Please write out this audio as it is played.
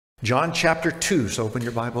John chapter 2. So open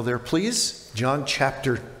your Bible there, please. John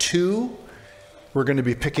chapter 2. We're going to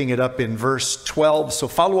be picking it up in verse 12. So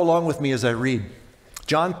follow along with me as I read.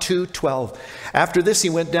 John 2:12. After this, he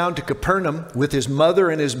went down to Capernaum with his mother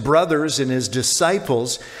and his brothers and his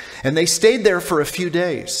disciples, and they stayed there for a few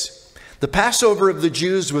days. The Passover of the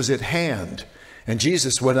Jews was at hand, and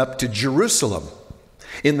Jesus went up to Jerusalem.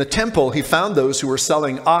 In the temple, he found those who were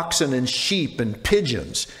selling oxen and sheep and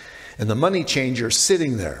pigeons, and the money changers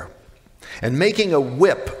sitting there. And making a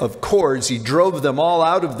whip of cords, he drove them all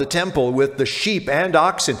out of the temple with the sheep and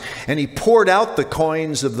oxen. And he poured out the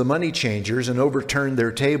coins of the money changers and overturned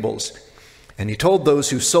their tables. And he told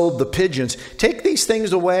those who sold the pigeons, "Take these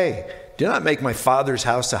things away. Do not make my Father's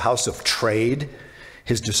house a house of trade."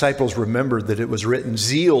 His disciples remembered that it was written,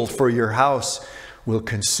 "Zeal for your house will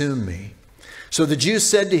consume me." So the Jews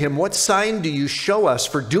said to him, "What sign do you show us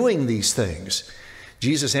for doing these things?"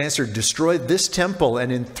 Jesus answered, "Destroy this temple,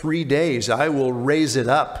 and in 3 days I will raise it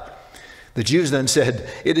up." The Jews then said,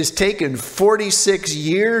 "It has taken 46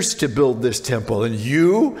 years to build this temple, and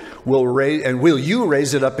will you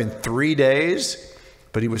raise it up in 3 days?"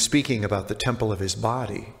 But he was speaking about the temple of his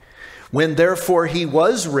body. When therefore he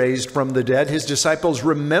was raised from the dead, his disciples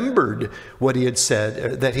remembered what he had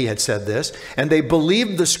said, that he had said this, and they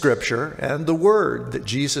believed the scripture and the word that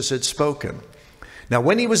Jesus had spoken. Now,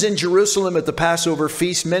 when he was in Jerusalem at the Passover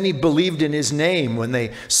feast, many believed in his name when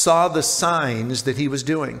they saw the signs that he was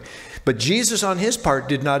doing. But Jesus, on his part,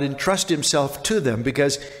 did not entrust himself to them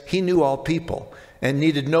because he knew all people and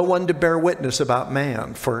needed no one to bear witness about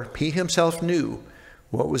man, for he himself knew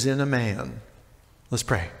what was in a man. Let's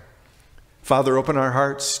pray. Father, open our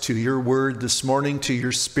hearts to your word this morning, to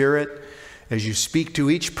your spirit, as you speak to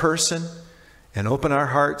each person, and open our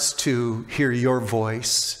hearts to hear your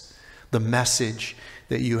voice, the message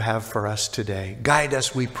that you have for us today. Guide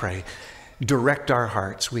us, we pray. Direct our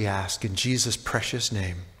hearts, we ask, in Jesus' precious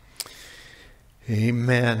name.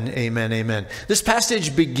 Amen, amen, amen. This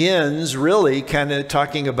passage begins really kind of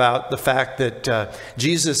talking about the fact that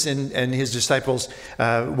Jesus and his disciples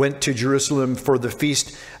went to Jerusalem for the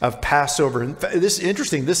feast of Passover. And this is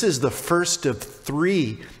interesting. This is the first of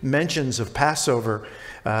 3 mentions of Passover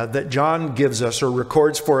that John gives us or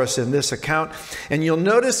records for us in this account. And you'll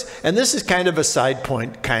notice, and this is kind of a side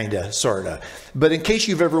point, kind of, sort of. But in case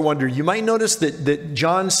you've ever wondered, you might notice that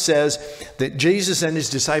John says that Jesus and his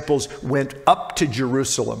disciples went up to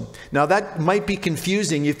Jerusalem. Now that might be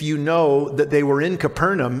confusing if you know that they were in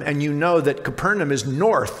Capernaum and you know that Capernaum is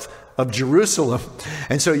north of Jerusalem.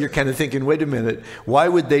 And so you're kind of thinking, wait a minute, why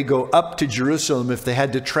would they go up to Jerusalem if they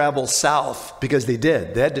had to travel south? Because they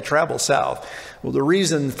did. They had to travel south. Well, the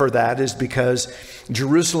reason for that is because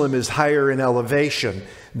Jerusalem is higher in elevation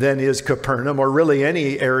than is Capernaum, or really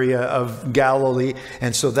any area of Galilee.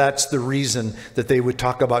 And so that's the reason that they would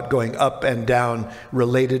talk about going up and down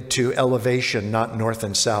related to elevation, not north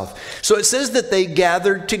and south. So it says that they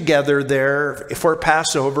gathered together there for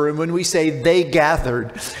Passover. And when we say they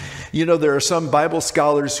gathered, you know, there are some Bible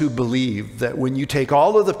scholars who believe that when you take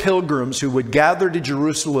all of the pilgrims who would gather to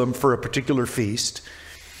Jerusalem for a particular feast,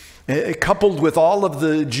 coupled with all of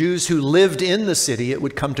the Jews who lived in the city, it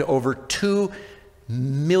would come to over 2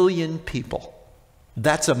 million people.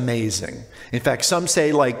 That's amazing. In fact, some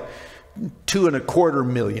say like 2.25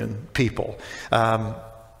 million people.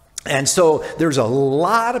 And so there's a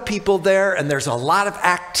lot of people there, and there's a lot of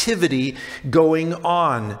activity going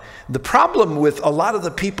on. The problem with a lot of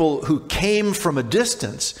the people who came from a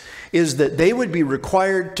distance is that they would be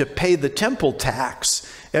required to pay the temple tax.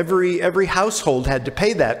 Every household had to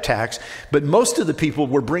pay that tax, but most of the people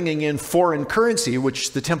were bringing in foreign currency,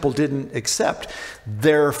 which the temple didn't accept.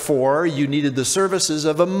 Therefore, you needed the services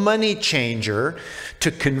of a money changer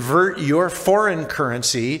to convert your foreign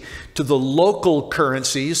currency to the local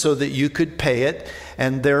currency so that you could pay it.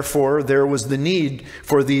 And therefore, there was the need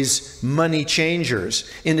for these money changers.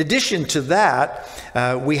 In addition to that,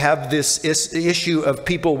 we have this issue of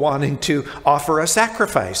people wanting to offer a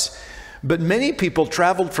sacrifice. But many people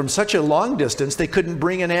traveled from such a long distance, they couldn't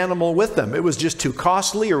bring an animal with them. It was just too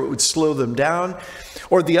costly, or it would slow them down.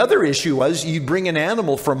 Or the other issue was you'd bring an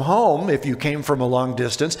animal from home if you came from a long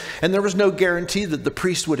distance, and there was no guarantee that the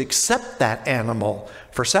priest would accept that animal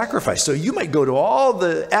for sacrifice. So you might go to all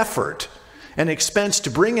the effort and expense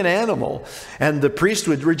to bring an animal, and the priest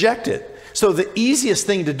would reject it. So the easiest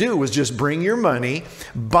thing to do was just bring your money,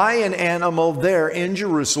 buy an animal there in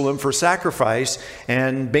Jerusalem for sacrifice,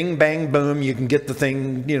 and bing, bang, boom, you can get the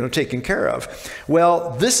thing, taken care of.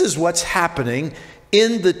 Well, this is what's happening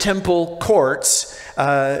in the temple courts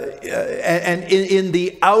and in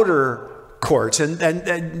the outer courts, and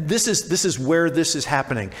this is where this is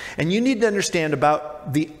happening. And you need to understand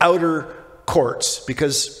about the outer courts,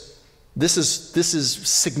 because this is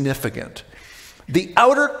significant. The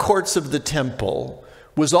outer courts of the temple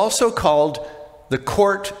was also called the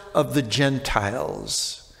court of the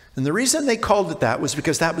Gentiles. And the reason they called it that was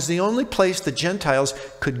because that was the only place the Gentiles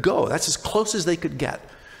could go. That's as close as they could get.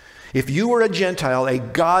 If you were a Gentile, a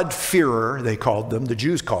God-fearer, they called them, the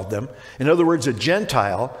Jews called them, in other words, a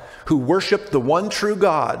Gentile who worshiped the one true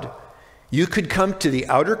God, you could come to the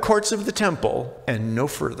outer courts of the temple and no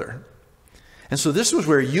further. And so this was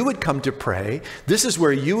where you would come to pray. This is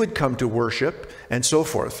where you would come to worship and so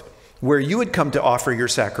forth, where you would come to offer your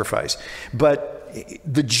sacrifice. But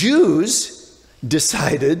the Jews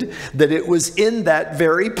decided that it was in that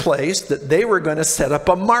very place that they were going to set up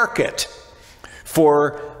a market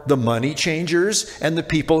for the money changers and the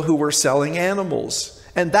people who were selling animals.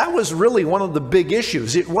 And that was really one of the big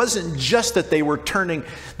issues. It wasn't just that they were turning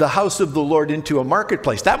the house of the Lord into a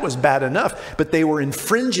marketplace. That was bad enough. But they were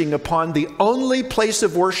infringing upon the only place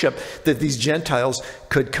of worship that these Gentiles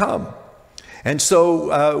could come. And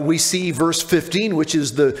so we see verse 15, which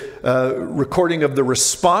is the recording of the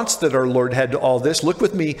response that our Lord had to all this. Look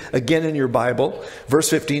with me again in your Bible. Verse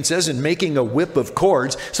 15 says, "In making a whip of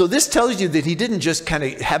cords." So this tells you that he didn't just kind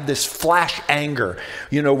of have this flash anger,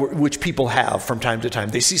 you know, which people have from time to time.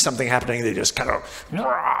 They see something happening, they just kind of,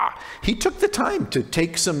 rah. He took the time to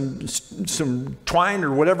take some twine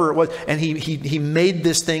or whatever it was, and he made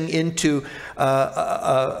this thing into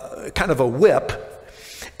kind of a whip.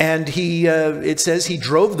 And it says he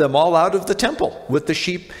drove them all out of the temple with the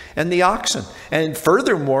sheep and the oxen. And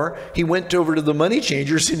furthermore, he went over to the money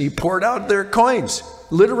changers and he poured out their coins,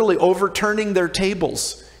 literally overturning their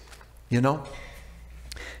tables, you know.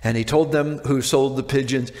 And he told them who sold the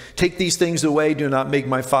pigeons, "Take these things away. Do not make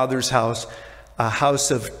my Father's house a house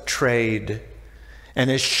of trade." And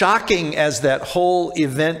as shocking as that whole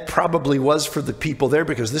event probably was for the people there,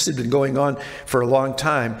 because this had been going on for a long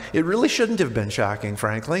time, it really shouldn't have been shocking,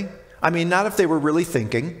 frankly. I mean, not if they were really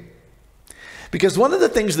thinking. Because one of the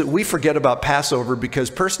things that we forget about Passover, because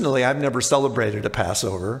personally I've never celebrated a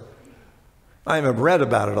Passover. I have read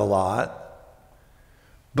about it a lot.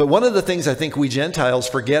 But one of the things I think we Gentiles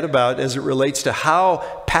forget about as it relates to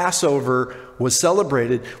how Passover was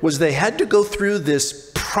celebrated was they had to go through this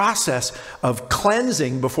process of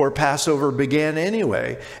cleansing before Passover began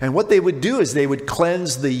anyway. And what they would do is they would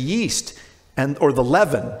cleanse the yeast or the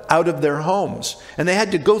leaven out of their homes. And they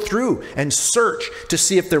had to go through and search to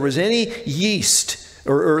see if there was any yeast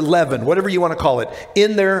or leaven, whatever you want to call it,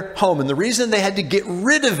 in their home. And the reason they had to get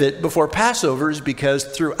rid of it before Passover is because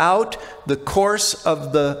throughout the course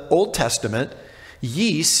of the Old Testament,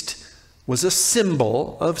 yeast was a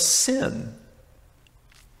symbol of sin.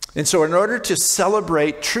 And so in order to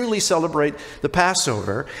truly celebrate the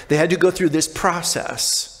Passover, they had to go through this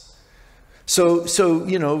process. So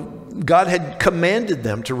you know, God had commanded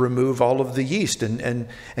them to remove all of the yeast, and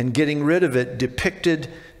getting rid of it depicted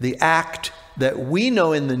the act that we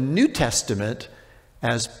know in the New Testament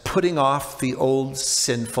as putting off the old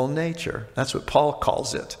sinful nature. That's what Paul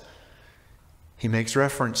calls it. He makes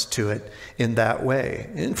reference to it in that way.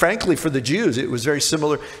 And frankly, for the Jews, it was very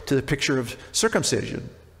similar to the picture of circumcision.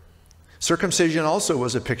 Circumcision also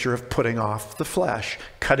was a picture of putting off the flesh,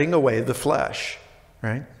 cutting away the flesh,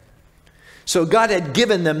 right? So God had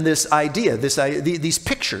given them this idea, these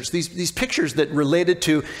pictures that related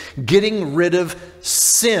to getting rid of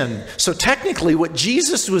sin. So technically what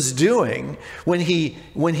Jesus was doing when he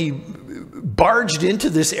barged into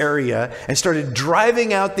this area and started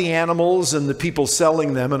driving out the animals and the people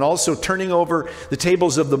selling them, and also turning over the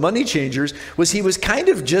tables of the money changers, was he was kind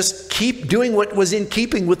of just doing what was in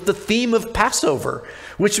keeping with the theme of Passover,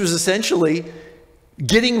 which was essentially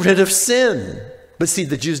getting rid of sin. But see,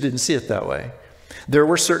 the Jews didn't see it that way. There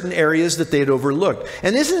were certain areas that they'd overlooked.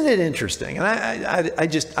 And isn't it interesting? And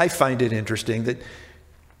I find it interesting that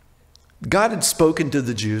God had spoken to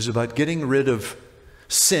the Jews about getting rid of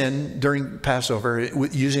sin during Passover,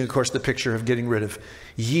 using, of course, the picture of getting rid of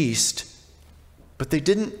yeast, but they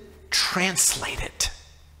didn't translate it.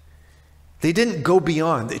 They didn't go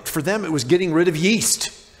beyond. For them, it was getting rid of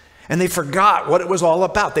yeast. And they forgot what it was all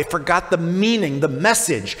about. They forgot the meaning, the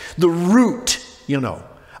message, the root, you know,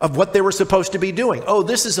 of what they were supposed to be doing. Oh,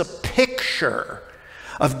 this is a picture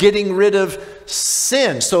of getting rid of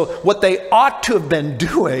sin. So what they ought to have been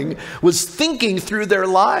doing was thinking through their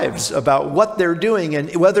lives about what they're doing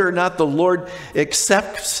and whether or not the Lord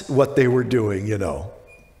accepts what they were doing, you know.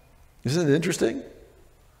 Isn't it interesting?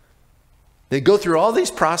 They go through all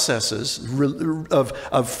these processes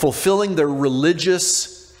of fulfilling their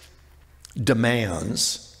religious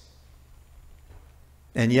demands,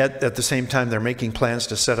 And yet, at the same time, they're making plans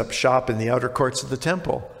to set up shop in the outer courts of the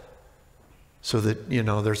temple. So that,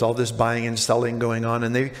 there's all this buying and selling going on.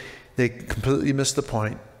 And they completely missed the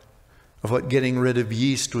point of what getting rid of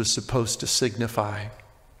yeast was supposed to signify.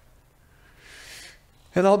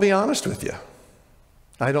 And I'll be honest with you.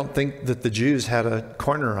 I don't think that the Jews had a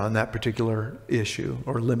corner on that particular issue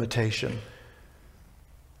or limitation.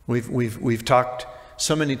 We've talked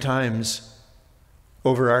so many times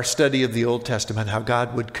over our study of the Old Testament how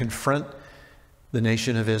God would confront the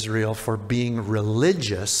nation of Israel for being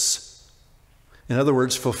religious. In other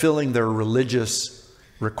words, fulfilling their religious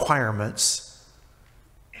requirements,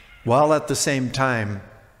 while at the same time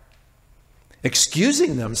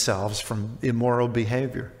excusing themselves from immoral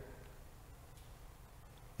behavior.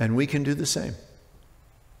 And we can do the same.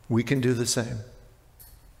 We can do the same.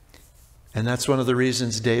 And that's one of the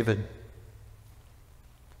reasons David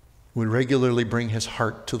would regularly bring his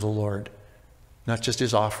heart to the Lord, not just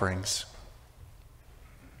his offerings.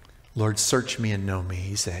 Lord, search me and know me,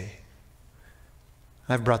 he say.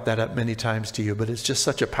 I've brought that up many times to you, but it's just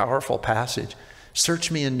such a powerful passage. Search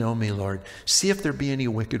me and know me, Lord. See if there be any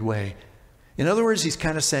wicked way. In other words, he's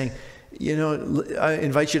kind of saying, I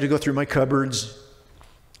invite you to go through my cupboards,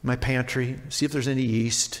 my pantry, see if there's any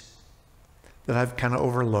yeast that I've kind of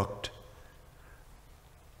overlooked.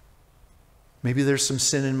 Maybe there's some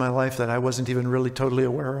sin in my life that I wasn't even really totally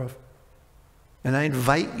aware of. And I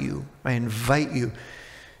invite you.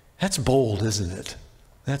 That's bold, isn't it?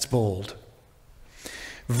 That's bold.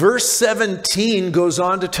 Verse 17 goes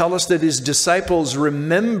on to tell us that his disciples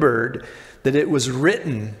remembered that it was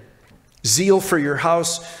written, zeal for your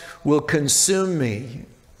house will consume me.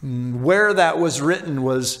 Where that was written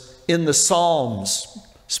was in the Psalms,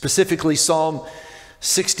 specifically Psalm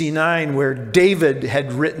 69, where David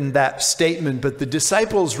had written that statement. But the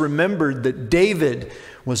disciples remembered that David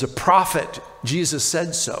was a prophet. Jesus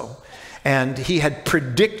said so. And he had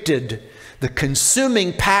predicted the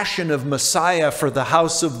consuming passion of Messiah for the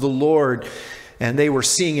house of the Lord. And they were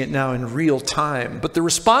seeing it now in real time. But the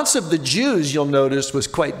response of the Jews, you'll notice, was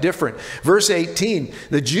quite different. Verse 18,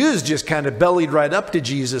 the Jews just kind of bellied right up to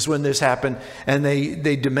Jesus when this happened. And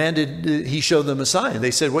they demanded he show them a sign. They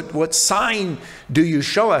said, what sign do you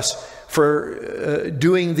show us for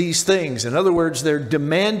doing these things? In other words, they're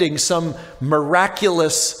demanding some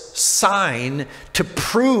miraculous sign to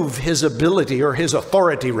prove his ability, or his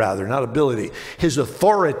authority rather, not ability, his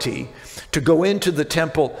authority to go into the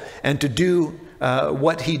temple and to do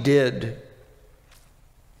what he did.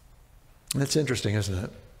 That's interesting, isn't it?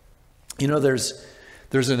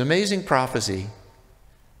 There's an amazing prophecy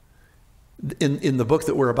in the book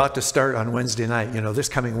that we're about to start on Wednesday night. This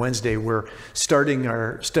coming Wednesday, we're starting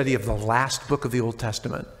our study of the last book of the Old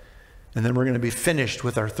Testament. And then we're going to be finished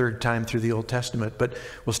with our third time through the Old Testament. But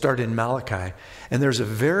we'll start in Malachi. And there's a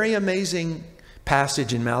very amazing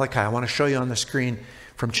passage in Malachi I want to show you on the screen.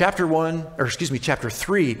 From chapter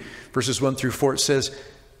 3, verses 1 through 4, it says,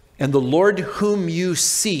 "And the Lord whom you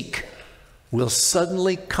seek will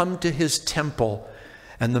suddenly come to his temple,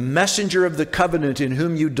 and the messenger of the covenant in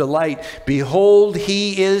whom you delight, behold,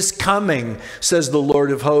 he is coming, says the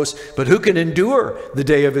Lord of hosts. But who can endure the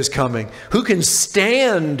day of his coming? Who can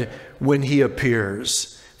stand when he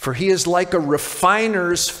appears? For he is like a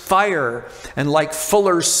refiner's fire and like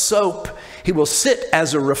fuller's soap. He will sit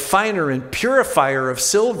as a refiner and purifier of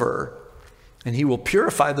silver. And he will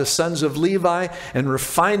purify the sons of Levi and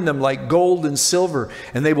refine them like gold and silver.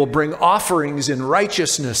 And they will bring offerings in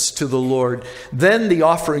righteousness to the Lord. Then the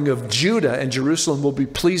offering of Judah and Jerusalem will be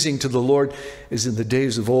pleasing to the Lord, as in the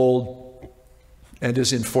days of old and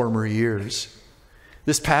as in former years."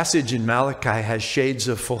 This passage in Malachi has shades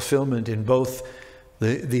of fulfillment in both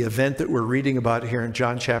the event that we're reading about here in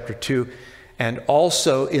John chapter 2, and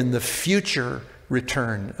also in the future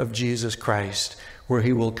return of Jesus Christ, where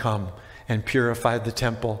he will come and purify the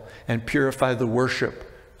temple and purify the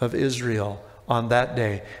worship of Israel on that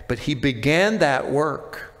day. But he began that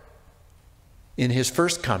work in his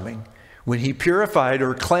first coming, when he purified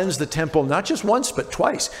or cleansed the temple, not just once, but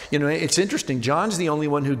twice. It's interesting. John's the only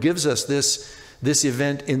one who gives us this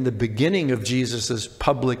event in the beginning of Jesus's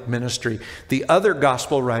public ministry. The other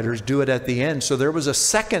gospel writers do it at the end. So there was a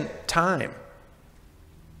second time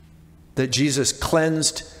that Jesus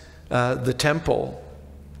cleansed the temple,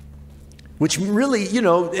 which really,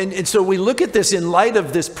 and so we look at this in light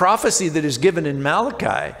of this prophecy that is given in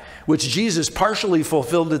Malachi, which Jesus partially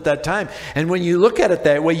fulfilled at that time. And when you look at it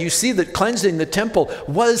that way, you see that cleansing the temple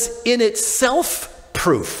was in itself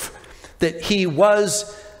proof that he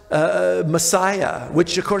was Messiah,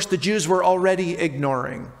 which of course the Jews were already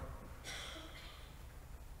ignoring.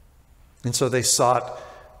 And so they sought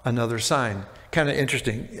another sign. kind of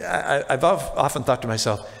interesting. I've often thought to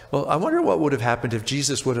myself, well, I wonder what would have happened if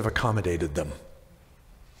Jesus would have accommodated them.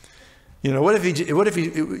 You know, what if he,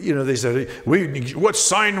 you know, they said, what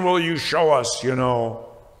sign will you show us, you know?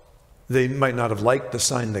 They might not have liked the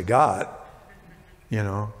sign they got, you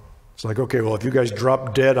know. It's like, okay, well, if you guys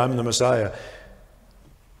drop dead, I'm the Messiah.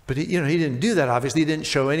 But he didn't do that, obviously. He didn't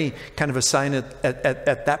show any kind of a sign at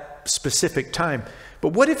that specific time. But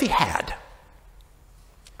what if he had?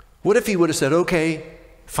 What if he would have said, okay,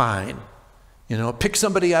 fine. You know, pick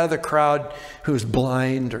somebody out of the crowd who's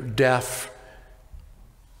blind or deaf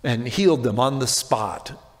and healed them on the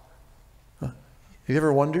spot. Have you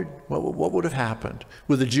ever wondered what would have happened?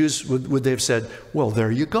 Would the Jews, would they have said, well,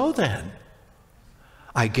 there you go then.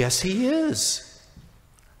 I guess he is.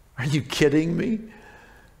 Are you kidding me?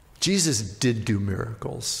 Jesus did do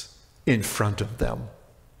miracles in front of them.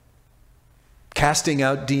 Casting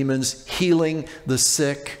out demons, healing the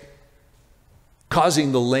sick,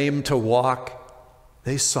 causing the lame to walk.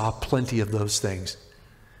 They saw plenty of those things.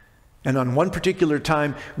 And on one particular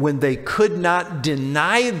time, when they could not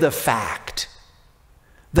deny the fact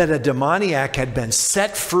that a demoniac had been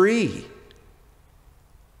set free,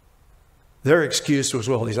 their excuse was,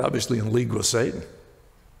 well, he's obviously in league with Satan.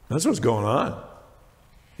 That's what's going on.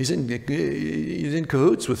 He's in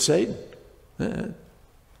cahoots with Satan.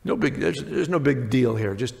 No big, there's no big deal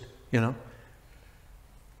here. Just, you know.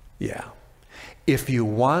 Yeah. If you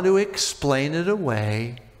want to explain it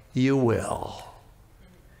away, you will.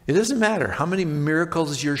 It doesn't matter how many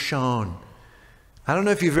miracles you're shown. I don't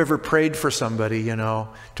know if you've ever prayed for somebody, you know,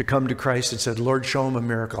 to come to Christ and said, Lord, show them a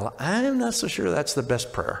miracle. I'm not so sure that's the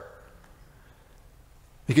best prayer.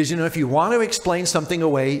 Because, you know, if you want to explain something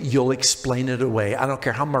away, you'll explain it away. I don't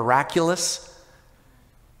care how miraculous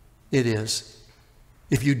it is.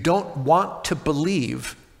 If you don't want to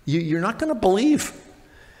believe, you're not going to believe.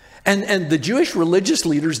 And the Jewish religious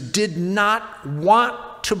leaders did not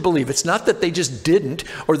want to believe. It's not that they just didn't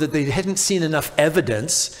or that they hadn't seen enough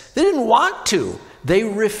evidence. They didn't want to. They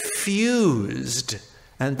refused.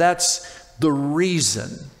 And that's the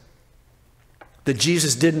reason that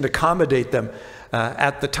Jesus didn't accommodate them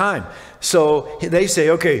at the time. So they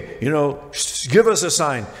say, okay, you know, give us a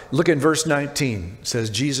sign. Look in verse 19. It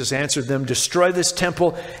says, Jesus answered them, destroy this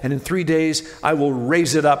temple, and in 3 days I will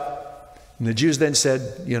raise it up. And the Jews then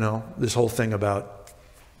said, you know, this whole thing about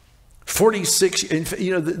 46,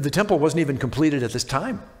 you know, the temple wasn't even completed at this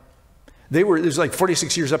time. It was like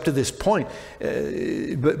 46 years up to this point,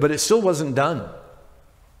 but it still wasn't done.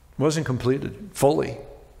 It wasn't completed fully.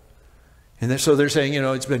 And so they're saying, you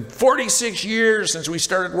know, it's been 46 years since we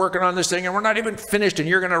started working on this thing, and we're not even finished, and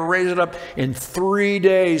you're going to raise it up in 3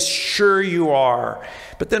 days. Sure you are.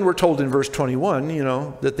 But then we're told in verse 21, you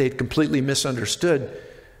know, that they'd completely misunderstood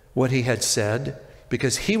what he had said,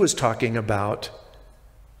 because he was talking about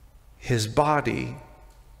his body.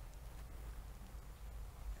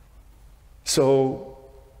 So,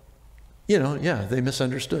 you know, yeah, they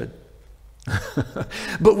misunderstood.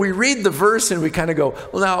 But we read the verse and we kind of go,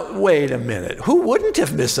 well, now, wait a minute. Who wouldn't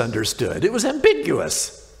have misunderstood? It was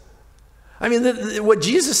ambiguous. I mean, what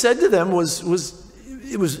Jesus said to them was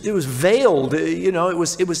veiled. You know, it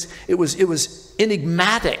was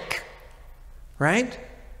enigmatic, right?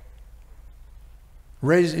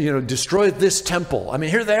 Raise, you know, destroy this temple. I mean,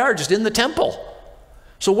 here they are, just in the temple.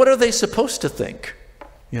 So what are they supposed to think?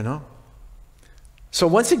 You know. So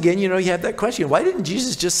once again, you know, you have that question: why didn't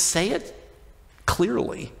Jesus just say it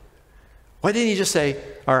clearly? Why didn't he just say,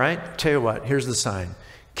 all right, tell you what, here's the sign.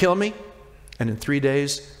 Kill me, and in 3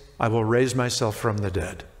 days, I will raise myself from the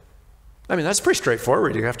dead. I mean, that's pretty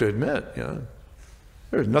straightforward, you have to admit. You know,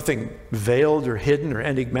 there's nothing veiled or hidden or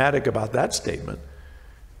enigmatic about that statement.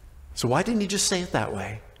 So why didn't he just say it that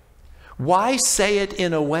way? Why say it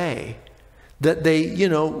in a way that they, you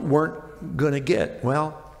know, weren't going to get?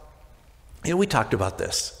 Well, you know, we talked about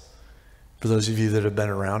this. For those of you that have been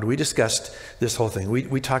around, we discussed this whole thing.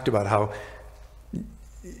 We talked about how,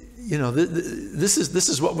 you know, this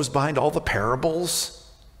is what was behind all the parables,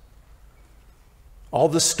 all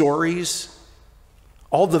the stories,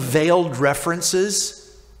 all the veiled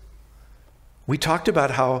references. We talked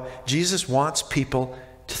about how Jesus wants people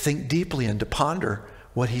to think deeply and to ponder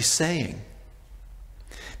what he's saying.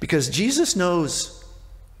 Because Jesus knows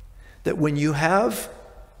that when you have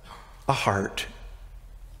a heart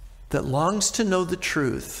that longs to know the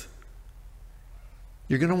truth,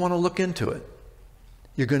 you're going to want to look into it.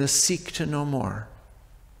 You're going to seek to know more.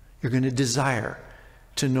 You're going to desire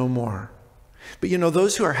to know more. But you know,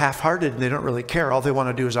 those who are half-hearted and they don't really care, all they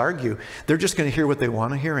want to do is argue. They're just going to hear what they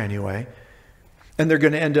want to hear anyway. And they're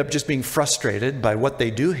going to end up just being frustrated by what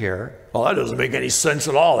they do hear. Well, that doesn't make any sense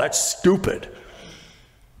at all. That's stupid.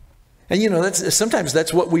 And sometimes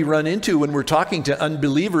that's what we run into when we're talking to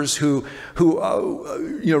unbelievers who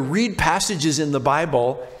read passages in the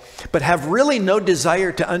Bible, but have really no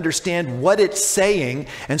desire to understand what it's saying.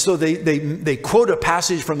 And so they quote a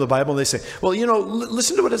passage from the Bible and they say, well,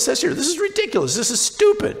 listen to what it says here. This is ridiculous. This is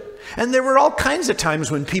stupid. And there were all kinds of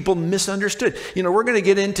times when people misunderstood. We're going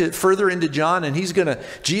to get further into John, and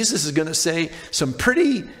Jesus is going to say some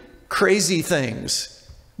pretty crazy things,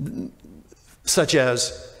 such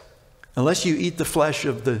as, unless you eat the flesh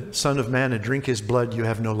of the Son of Man and drink his blood, you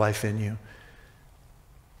have no life in you.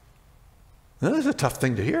 That's a tough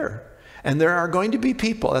thing to hear. And there are going to be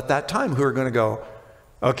people at that time who are going to go,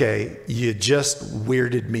 okay, you just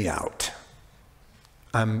weirded me out.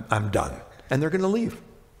 I'm done. And they're going to leave.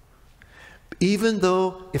 Even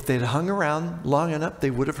though if they'd hung around long enough,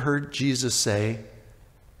 they would have heard Jesus say,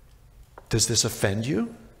 does this offend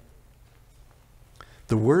you?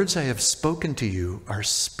 The words I have spoken to you are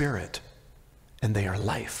spirit, and they are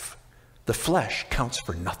life. The flesh counts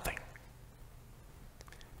for nothing.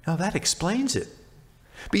 Now that explains it.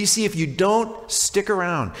 But you see, if you don't stick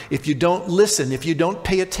around, if you don't listen, if you don't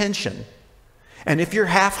pay attention, and if you're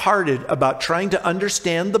half-hearted about trying to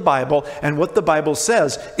understand the Bible and what the Bible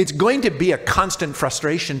says, it's going to be a constant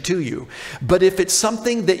frustration to you. But if it's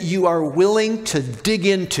something that you are willing to dig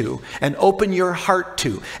into and open your heart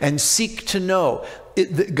to and seek to know,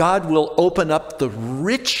 God will open up the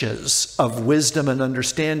riches of wisdom and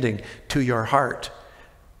understanding to your heart.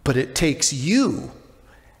 But it takes you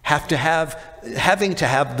having to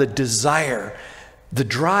have the desire, the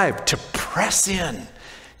drive to press in.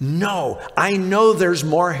 No, I know there's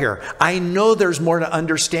more here. I know there's more to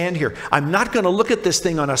understand here. I'm not going to look at this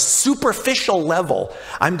thing on a superficial level.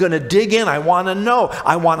 I'm going to dig in. I want to know.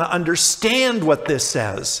 I want to understand what this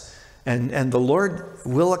says. And the Lord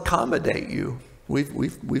will accommodate you.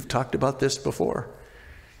 We've talked about this before.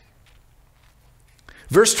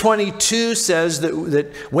 Verse 22 says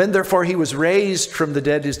that when therefore he was raised from the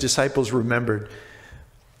dead, his disciples remembered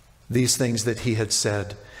these things that he had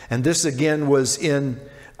said. And this again was in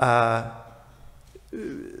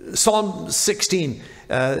Psalm 16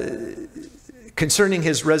 concerning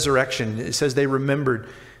his resurrection. It says they remembered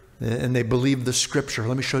and they believed the scripture.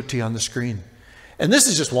 Let me show it to you on the screen. And this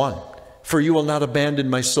is just one. For you will not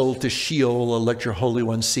abandon my soul to Sheol, or let your Holy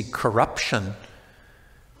One see corruption.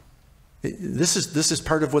 This is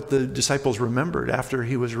part of what the disciples remembered after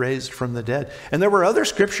he was raised from the dead. And there were other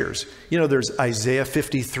scriptures. There's Isaiah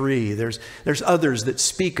 53. There's others that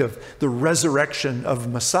speak of the resurrection of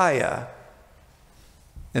Messiah.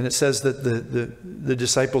 And it says that the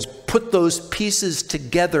disciples put those pieces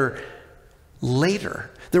together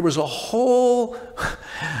later. There was a whole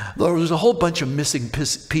bunch of missing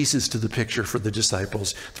pieces to the picture for the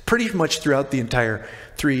disciples, pretty much throughout the entire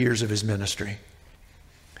 3 years of his ministry.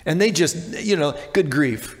 And they just, good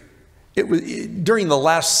grief. It was during the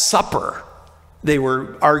Last Supper, they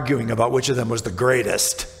were arguing about which of them was the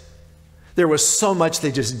greatest. There was so much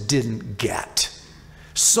they just didn't get.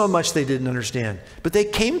 So much they didn't understand. But they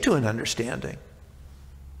came to an understanding.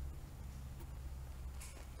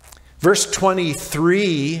 Verse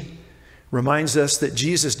 23 reminds us that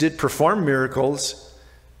Jesus did perform miracles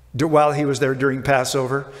while he was there during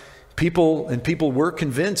Passover. People were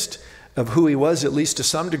convinced of who he was, at least to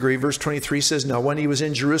some degree. Verse 23 says, now when he was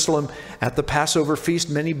in Jerusalem at the Passover feast,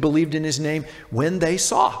 many believed in his name when they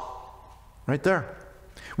saw. Right there.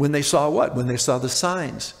 When they saw what? When they saw the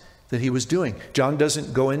signs that he was doing. John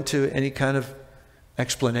doesn't go into any kind of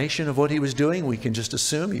explanation of what he was doing. We can just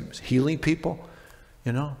assume he was healing people.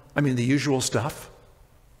 The usual stuff.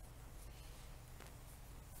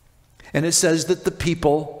 And it says that the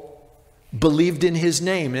people believed in his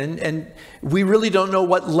name. And we really don't know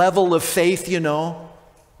what level of faith,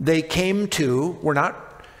 they came to. We're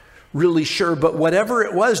not really sure. But whatever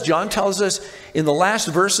it was, John tells us in the last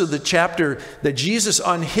verse of the chapter that Jesus,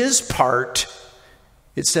 on his part,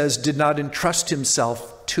 it says, did not entrust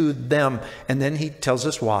himself to them. And then he tells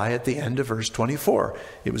us why at the end of verse 24.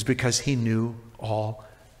 It was because he knew all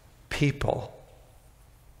people.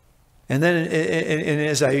 And then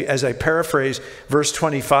as I paraphrase verse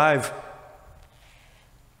 25,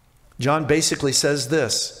 John basically says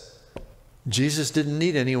this: Jesus didn't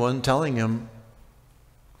need anyone telling him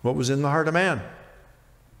what was in the heart of man,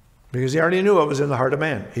 because he already knew what was in the heart of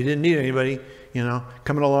man. He didn't need anybody,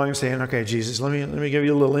 coming along and saying, okay, Jesus, let me give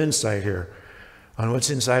you a little insight here on what's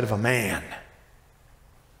inside of a man.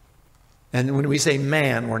 And when we say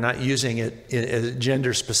man, we're not using it as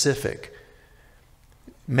gender specific.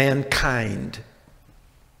 Mankind.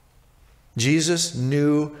 Jesus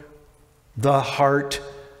knew the heart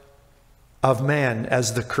of man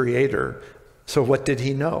as the creator. So what did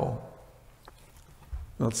he know?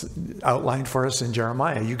 Well, it's outlined for us in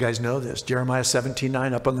Jeremiah. You guys know this. Jeremiah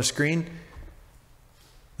 17:9 up on the screen.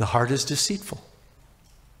 The heart is deceitful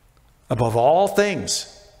above all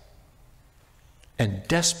things and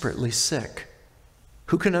desperately sick.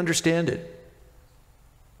 Who can understand it?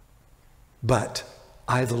 But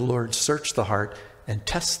I, the Lord, search the heart and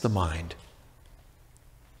test the mind.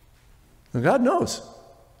 And God knows.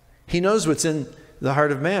 He knows what's in the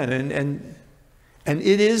heart of man. And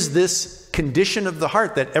it is this condition of the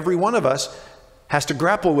heart that every one of us has to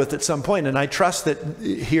grapple with at some point. And I trust that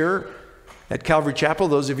here at Calvary Chapel,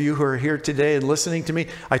 those of you who are here today and listening to me,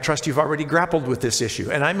 I trust you've already grappled with this issue.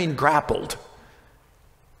 And I mean grappled.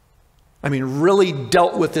 I mean really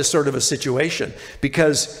dealt with this sort of a situation,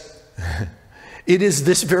 because it is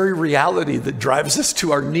this very reality that drives us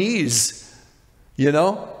to our knees, you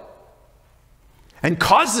know, and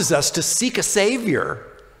causes us to seek a Savior.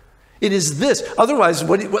 It is this. Otherwise,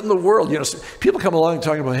 what in the world? You know, people come along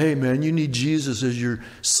talking about, hey, man, you need Jesus as your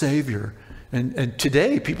Savior. And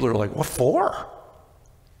today, people are like, what for?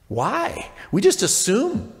 Why? We just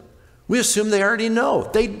assume. We assume they already know.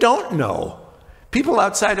 They don't know. People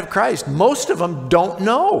outside of Christ, most of them don't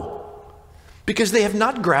know, because they have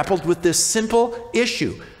not grappled with this simple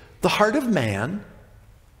issue. The heart of man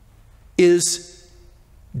is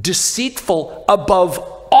deceitful above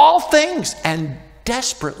all things and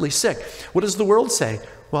desperately sick. What does the world say?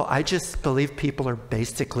 Well, I just believe people are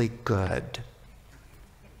basically good.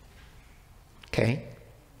 Okay.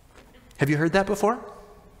 Have you heard that before?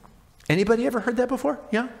 Anybody ever heard that before?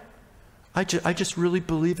 Yeah. I just really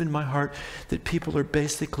believe in my heart that people are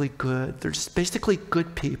basically good. They're just basically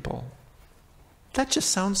good people. That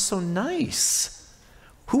just sounds so nice.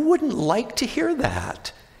 Who wouldn't like to hear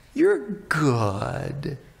that? You're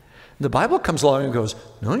good. The Bible comes along and goes,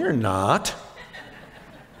 no, you're not.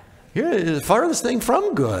 You're the farthest thing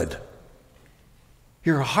from good.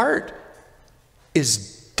 Your heart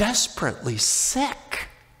is desperately sick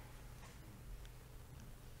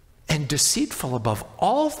and deceitful above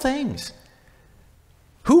all things.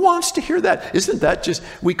 Who wants to hear that? Isn't that just,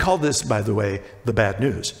 we call this, by the way, the bad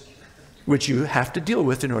news, which you have to deal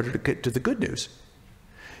with in order to get to the good news.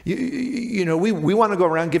 You know, we want to go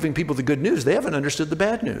around giving people the good news. They haven't understood the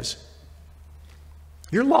bad news.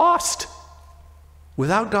 You're lost.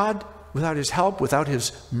 Without God, without His help, without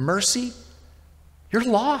His mercy, you're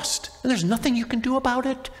lost. And there's nothing you can do about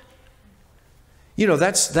it. You know,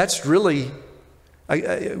 that's really,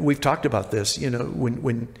 we've talked about this, you know,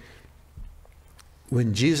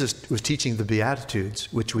 when Jesus was teaching the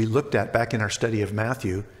Beatitudes, which we looked at back in our study of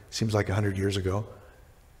Matthew, seems like 100 years ago,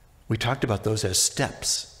 we talked about those as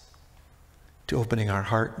steps to opening our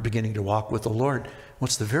heart, beginning to walk with the Lord.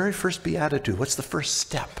 What's the very first beatitude? What's the first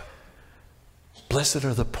step? Blessed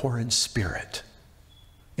are the poor in spirit.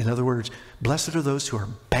 In other words, blessed are those who are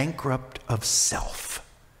bankrupt of self,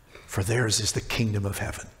 for theirs is the kingdom of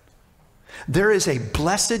heaven. There is a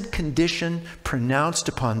blessed condition pronounced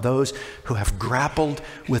upon those who have grappled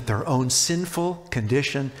with their own sinful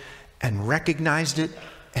condition and recognized it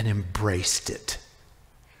and embraced it.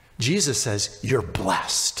 Jesus says, you're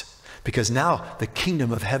blessed, because now the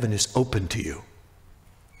kingdom of heaven is open to you.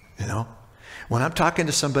 You know, when I'm talking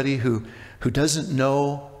to somebody who doesn't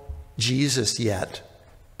know Jesus yet,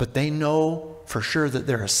 but they know for sure that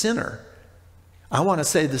they're a sinner, I want to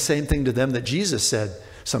say the same thing to them that Jesus said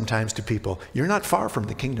sometimes to people. You're not far from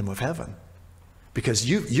the kingdom of heaven, because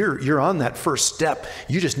you're on that first step.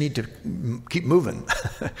 You just need to keep moving,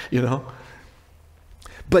 you know.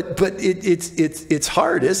 But it's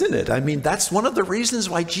hard, isn't it? I mean, that's one of the reasons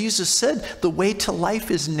why Jesus said the way to life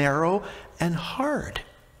is narrow and hard.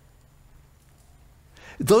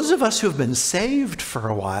 Those of us who have been saved for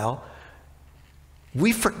a while,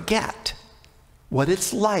 we forget what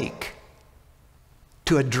it's like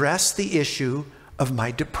to address the issue of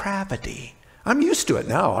my depravity. I'm used to it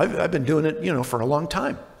now. I've been doing it, you know, for a long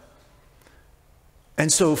time.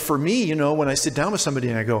 And so for me, you know, when I sit down with somebody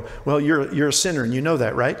and I go, well, you're a sinner and you know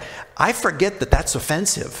that, right? I forget that that's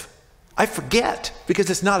offensive. I forget,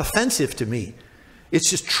 because it's not offensive to me.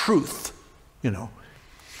 It's just truth, you know.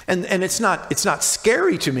 And it's not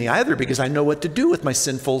scary to me either, because I know what to do with my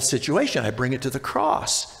sinful situation. I bring it to the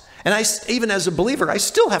cross. And even as a believer, I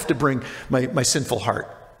still have to bring my sinful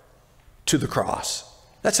heart to the cross.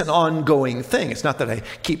 That's an ongoing thing. It's not that I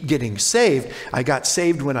keep getting saved. I got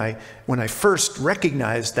saved when I first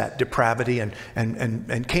recognized that depravity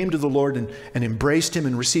and came to the Lord and embraced Him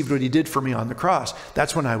and received what He did for me on the cross.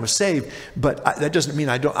 That's when I was saved. But that doesn't mean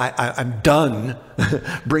I'm done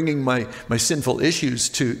bringing my sinful issues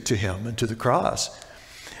to Him and to the cross.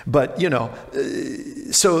 But,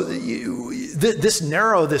 so this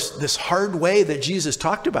hard way that Jesus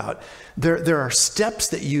talked about, there are steps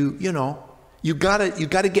that you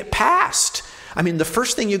gotta get past. I mean, the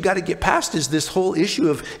first thing you've got to get past is this whole issue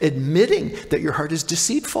of admitting that your heart is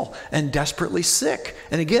deceitful and desperately sick.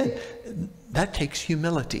 And again, that takes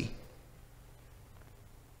humility.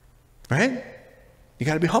 Right? You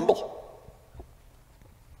got to be humble.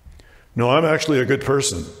 No, I'm actually a good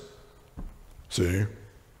person. See?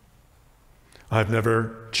 I've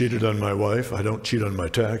never cheated on my wife. I don't cheat on my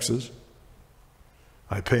taxes.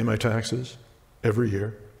 I pay my taxes every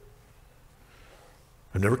year.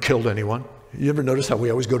 I've never killed anyone. You ever notice how we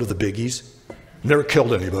always go to the biggies? Never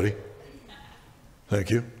killed anybody. Thank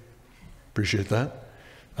you. Appreciate that.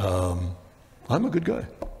 I'm a good guy,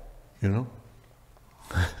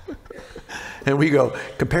 And we go,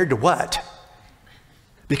 compared to what?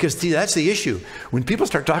 Because, see, that's the issue. When people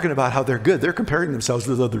start talking about how they're good, they're comparing themselves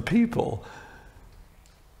with other people.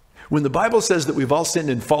 When the Bible says that we've all sinned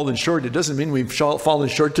and fallen short, it doesn't mean we've fallen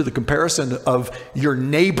short to the comparison of your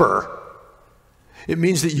neighbor. It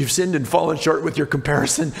means that you've sinned and fallen short with your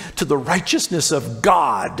comparison to the righteousness of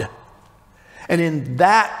God. And in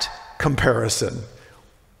that comparison,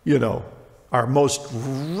 our most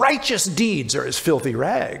righteous deeds are as filthy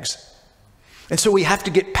rags. And so we have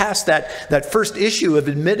to get past that first issue of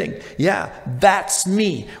admitting, yeah, that's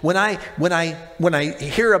me. When I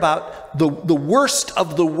hear about the worst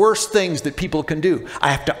of the worst things that people can do,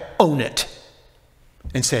 I have to own it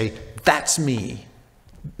and say, that's me.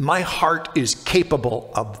 My heart is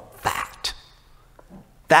capable of that.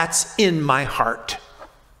 That's in my heart.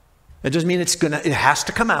 It doesn't mean it has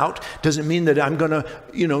to come out. Doesn't mean that I'm going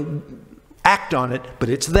to, act on it, but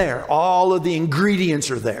it's there. All of the ingredients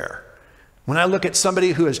are there. When I look at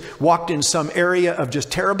somebody who has walked in some area of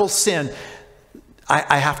just terrible sin,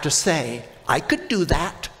 I have to say, I could do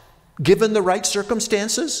that. Given the right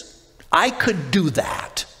circumstances, I could do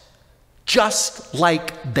that. Just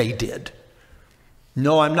like they did.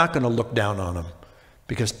 No, I'm not going to look down on them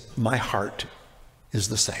because my heart is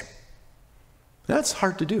the same. That's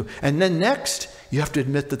hard to do. And then next, you have to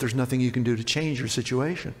admit that there's nothing you can do to change your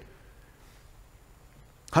situation.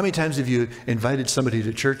 How many times have you invited somebody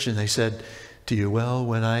to church and they said to you, well,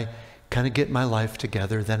 when I kind of get my life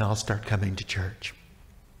together, then I'll start coming to church.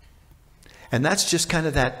 And that's just kind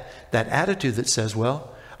of that attitude that says,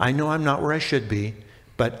 well, I know I'm not where I should be,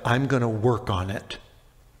 but I'm going to work on it.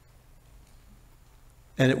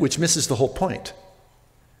 And which misses the whole point.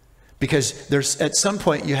 Because at some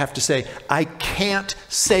point you have to say, I can't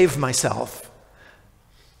save myself.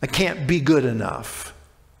 I can't be good enough.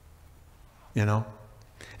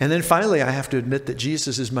 And then finally I have to admit that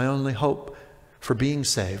Jesus is my only hope for being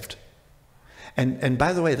saved. And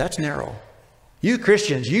by the way, that's narrow. You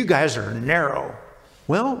Christians, you guys are narrow.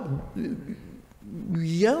 Well,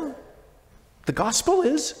 yeah, the gospel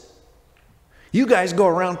is. You guys go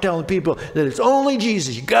around telling people that it's only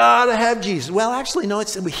Jesus. You got to have Jesus. Well, actually, no,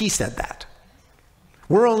 he said that.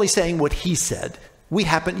 We're only saying what he said.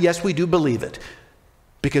 Yes, we do believe it.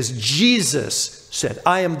 Because Jesus said,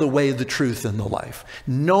 I am the way, the truth, and the life.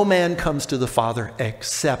 No man comes to the Father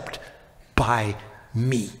except by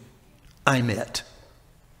me. I'm it.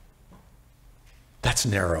 That's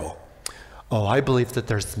narrow. Oh, I believe that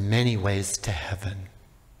there's many ways to heaven.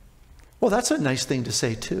 Well, that's a nice thing to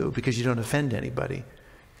say too, because you don't offend anybody.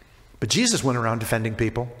 But Jesus went around defending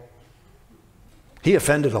people. He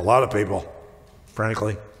offended a lot of people,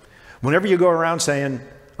 frankly. Whenever you go around saying,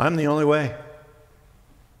 I'm the only way.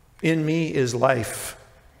 In me is life.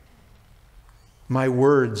 My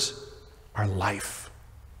words are life.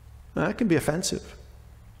 Now, that can be offensive.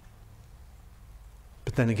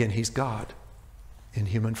 But then again, he's God in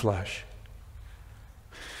human flesh.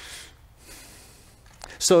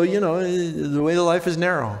 So, the way of life is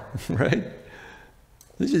narrow, right?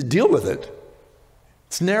 You just deal with it.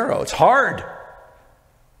 It's narrow. It's hard.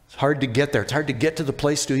 It's hard to get there. It's hard to get to the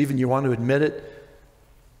place to even you want to admit it.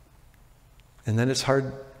 And then it's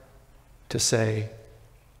hard to say,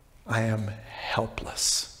 I am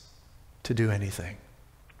helpless to do anything.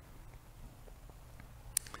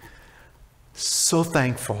 So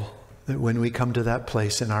thankful that when we come to that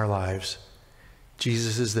place in our lives,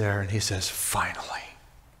 Jesus is there and he says, finally.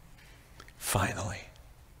 Finally.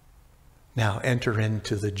 Now enter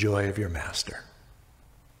into the joy of your master.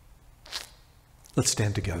 Let's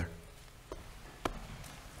stand together.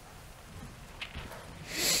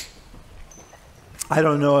 I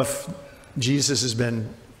don't know if Jesus has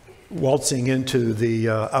been waltzing into the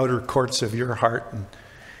outer courts of your heart and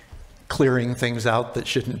clearing things out that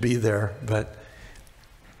shouldn't be there. But,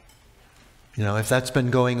 if that's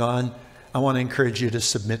been going on, I want to encourage you to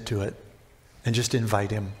submit to it and just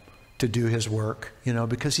invite him to do his work,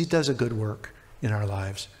 because he does a good work in our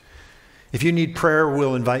lives. If you need prayer,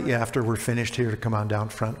 we'll invite you after we're finished here to come on down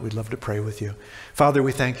front. We'd love to pray with you. Father,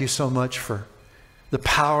 we thank you so much for the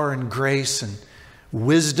power and grace and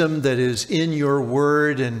wisdom that is in your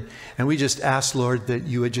word. And we just ask, Lord, that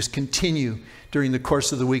you would just continue during the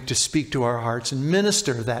course of the week to speak to our hearts and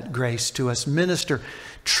minister that grace to us, minister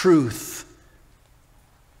truth.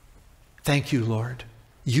 Thank you, Lord.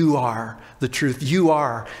 You are the truth. You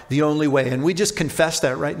are the only way. And we just confess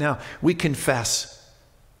that right now. We confess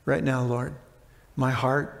right now, Lord, my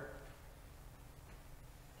heart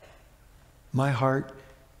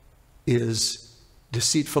is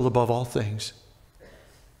deceitful above all things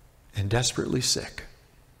and desperately sick.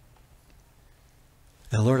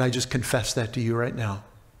 And Lord, I just confess that to you right now.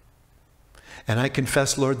 And I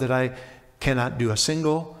confess, Lord, that I cannot do a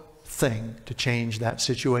single thing to change that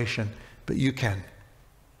situation, but you can.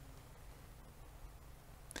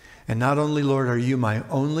 And not only, Lord, are you my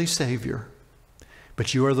only Savior,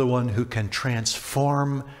 but you are the one who can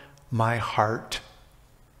transform my heart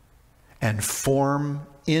and form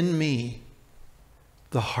in me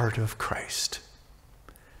the heart of Christ.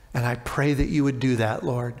 And I pray that you would do that,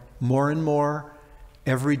 Lord, more and more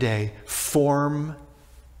every day. Form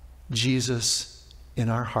Jesus in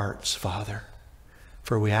our hearts, Father.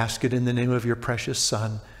 For we ask it in the name of your precious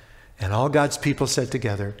Son. And all God's people said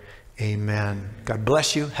together, amen. God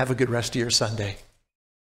bless you. Have a good rest of your Sunday.